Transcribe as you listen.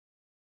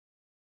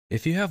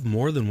If you have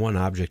more than one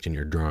object in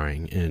your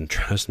drawing, and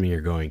trust me,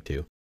 you're going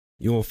to,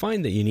 you will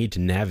find that you need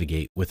to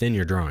navigate within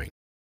your drawing.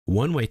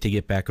 One way to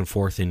get back and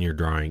forth in your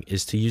drawing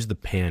is to use the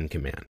pan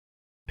command.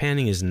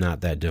 Panning is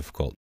not that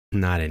difficult,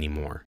 not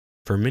anymore.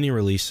 For many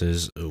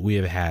releases, we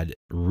have had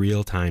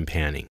real-time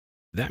panning.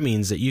 That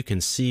means that you can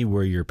see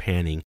where you're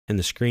panning and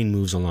the screen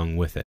moves along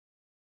with it.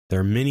 There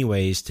are many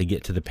ways to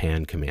get to the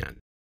pan command.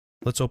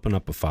 Let's open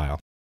up a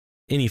file.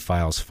 Any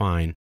file's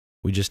fine.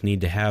 We just need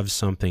to have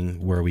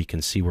something where we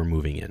can see we're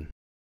moving in.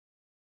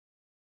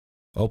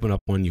 Open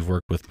up one you've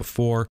worked with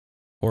before,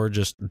 or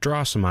just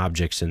draw some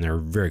objects in there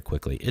very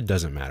quickly. It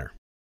doesn't matter.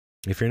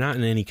 If you're not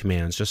in any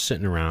commands, just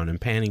sitting around and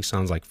panning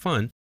sounds like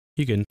fun,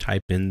 you can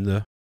type in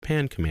the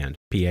pan command,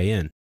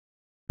 P-A-N.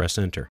 Press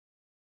enter.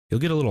 You'll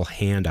get a little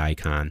hand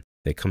icon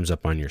that comes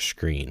up on your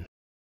screen.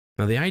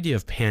 Now the idea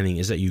of panning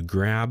is that you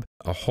grab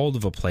a hold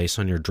of a place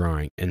on your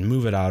drawing and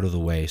move it out of the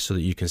way so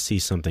that you can see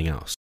something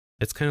else.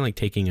 It's kind of like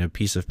taking a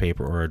piece of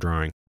paper or a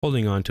drawing,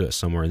 holding onto it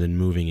somewhere, and then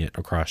moving it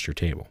across your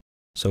table.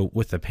 So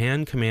with the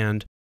pan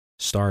command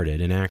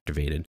started and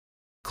activated,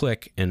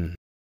 click and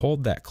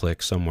hold that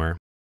click somewhere,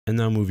 and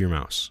now move your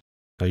mouse.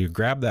 Now you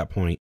grab that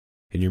point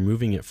and you're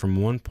moving it from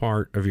one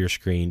part of your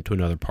screen to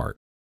another part.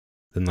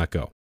 Then let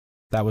go.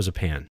 That was a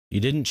pan.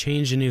 You didn't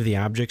change any of the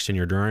objects in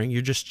your drawing,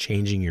 you're just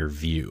changing your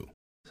view.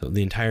 So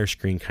the entire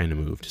screen kind of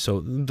moved.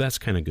 So that's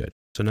kind of good.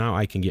 So now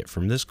I can get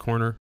from this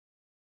corner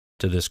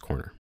to this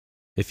corner.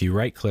 If you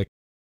right click,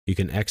 you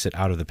can exit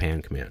out of the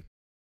pan command.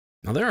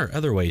 Now there are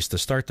other ways to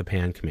start the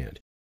pan command.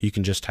 You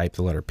can just type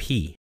the letter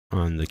P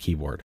on the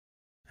keyboard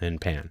and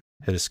pan.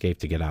 Hit escape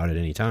to get out at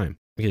any time.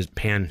 Because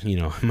pan,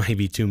 might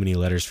be too many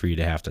letters for you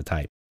to have to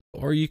type.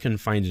 Or you can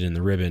find it in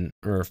the ribbon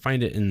or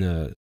find it in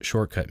the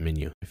shortcut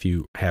menu. If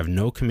you have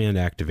no command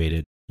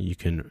activated, you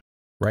can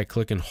right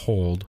click and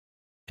hold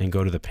and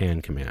go to the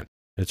pan command.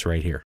 It's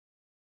right here.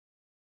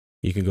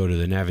 You can go to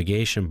the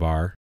navigation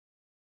bar,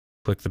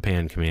 click the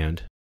pan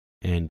command,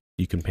 and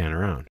you can pan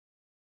around.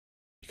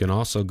 You can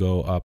also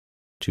go up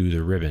to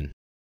the ribbon,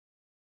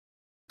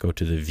 go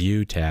to the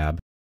View tab,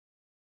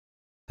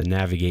 the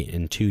Navigate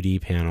in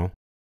 2D panel,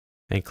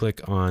 and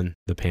click on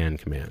the pan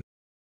command.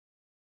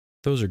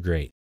 Those are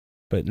great.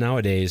 But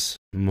nowadays,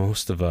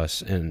 most of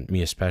us, and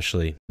me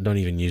especially, don't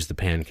even use the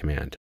pan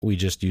command. We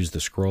just use the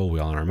scroll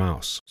wheel on our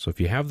mouse. So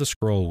if you have the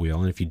scroll wheel,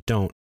 and if you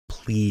don't,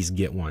 please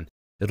get one.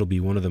 It'll be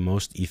one of the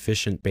most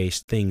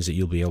efficient-based things that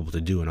you'll be able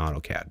to do in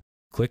AutoCAD.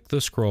 Click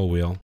the scroll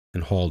wheel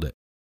and hold it.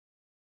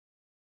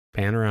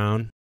 Pan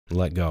around,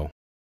 let go.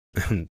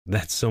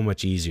 That's so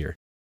much easier.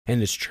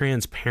 And it's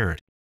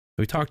transparent.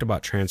 We talked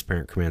about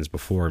transparent commands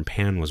before, and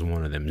pan was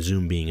one of them,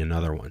 zoom being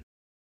another one.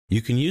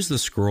 You can use the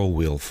scroll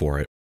wheel for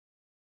it.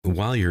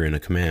 While you're in a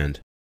command,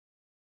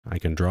 I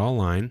can draw a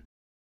line,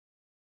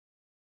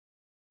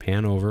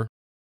 pan over,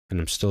 and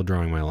I'm still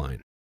drawing my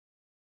line.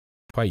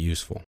 Quite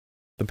useful.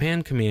 The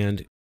pan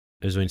command,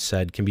 as I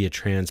said, can be a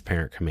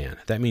transparent command.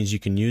 That means you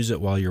can use it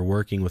while you're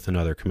working with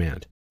another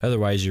command.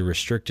 Otherwise, you're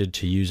restricted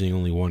to using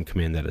only one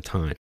command at a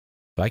time.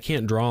 So I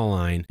can't draw a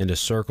line and a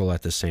circle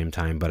at the same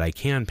time, but I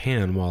can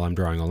pan while I'm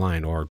drawing a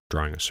line or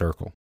drawing a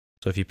circle.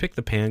 So if you pick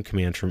the pan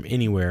command from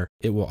anywhere,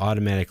 it will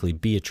automatically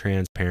be a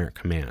transparent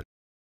command.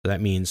 So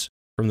that means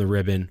from the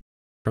ribbon,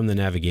 from the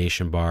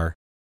navigation bar,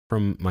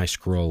 from my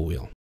scroll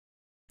wheel.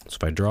 So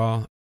if I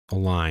draw a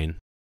line,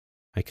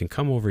 I can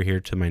come over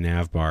here to my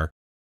nav bar,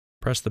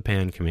 press the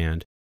pan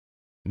command,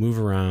 move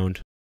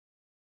around,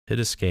 hit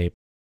escape,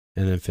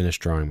 and then finish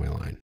drawing my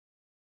line.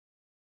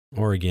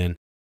 Or again,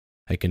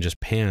 I can just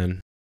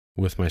pan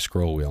with my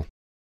scroll wheel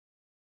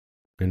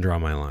and draw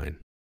my line.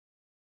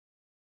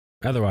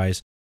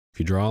 Otherwise, if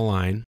you draw a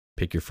line,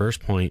 pick your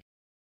first point,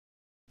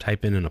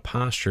 type in an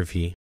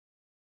apostrophe,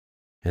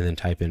 and then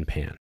type in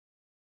pan.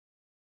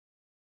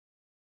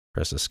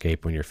 Press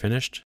escape when you're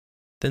finished,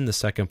 then the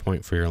second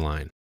point for your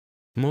line.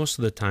 Most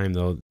of the time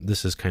though,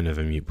 this is kind of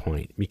a moot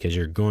point because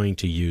you're going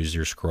to use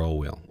your scroll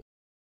wheel.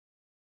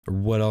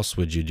 What else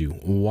would you do?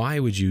 Why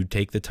would you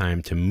take the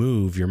time to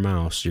move your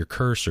mouse, your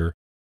cursor,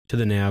 to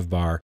the nav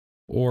bar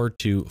or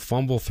to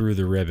fumble through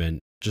the ribbon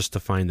just to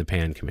find the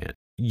pan command?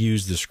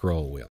 Use the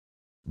scroll wheel.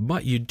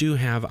 But you do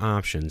have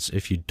options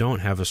if you don't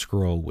have a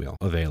scroll wheel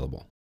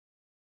available.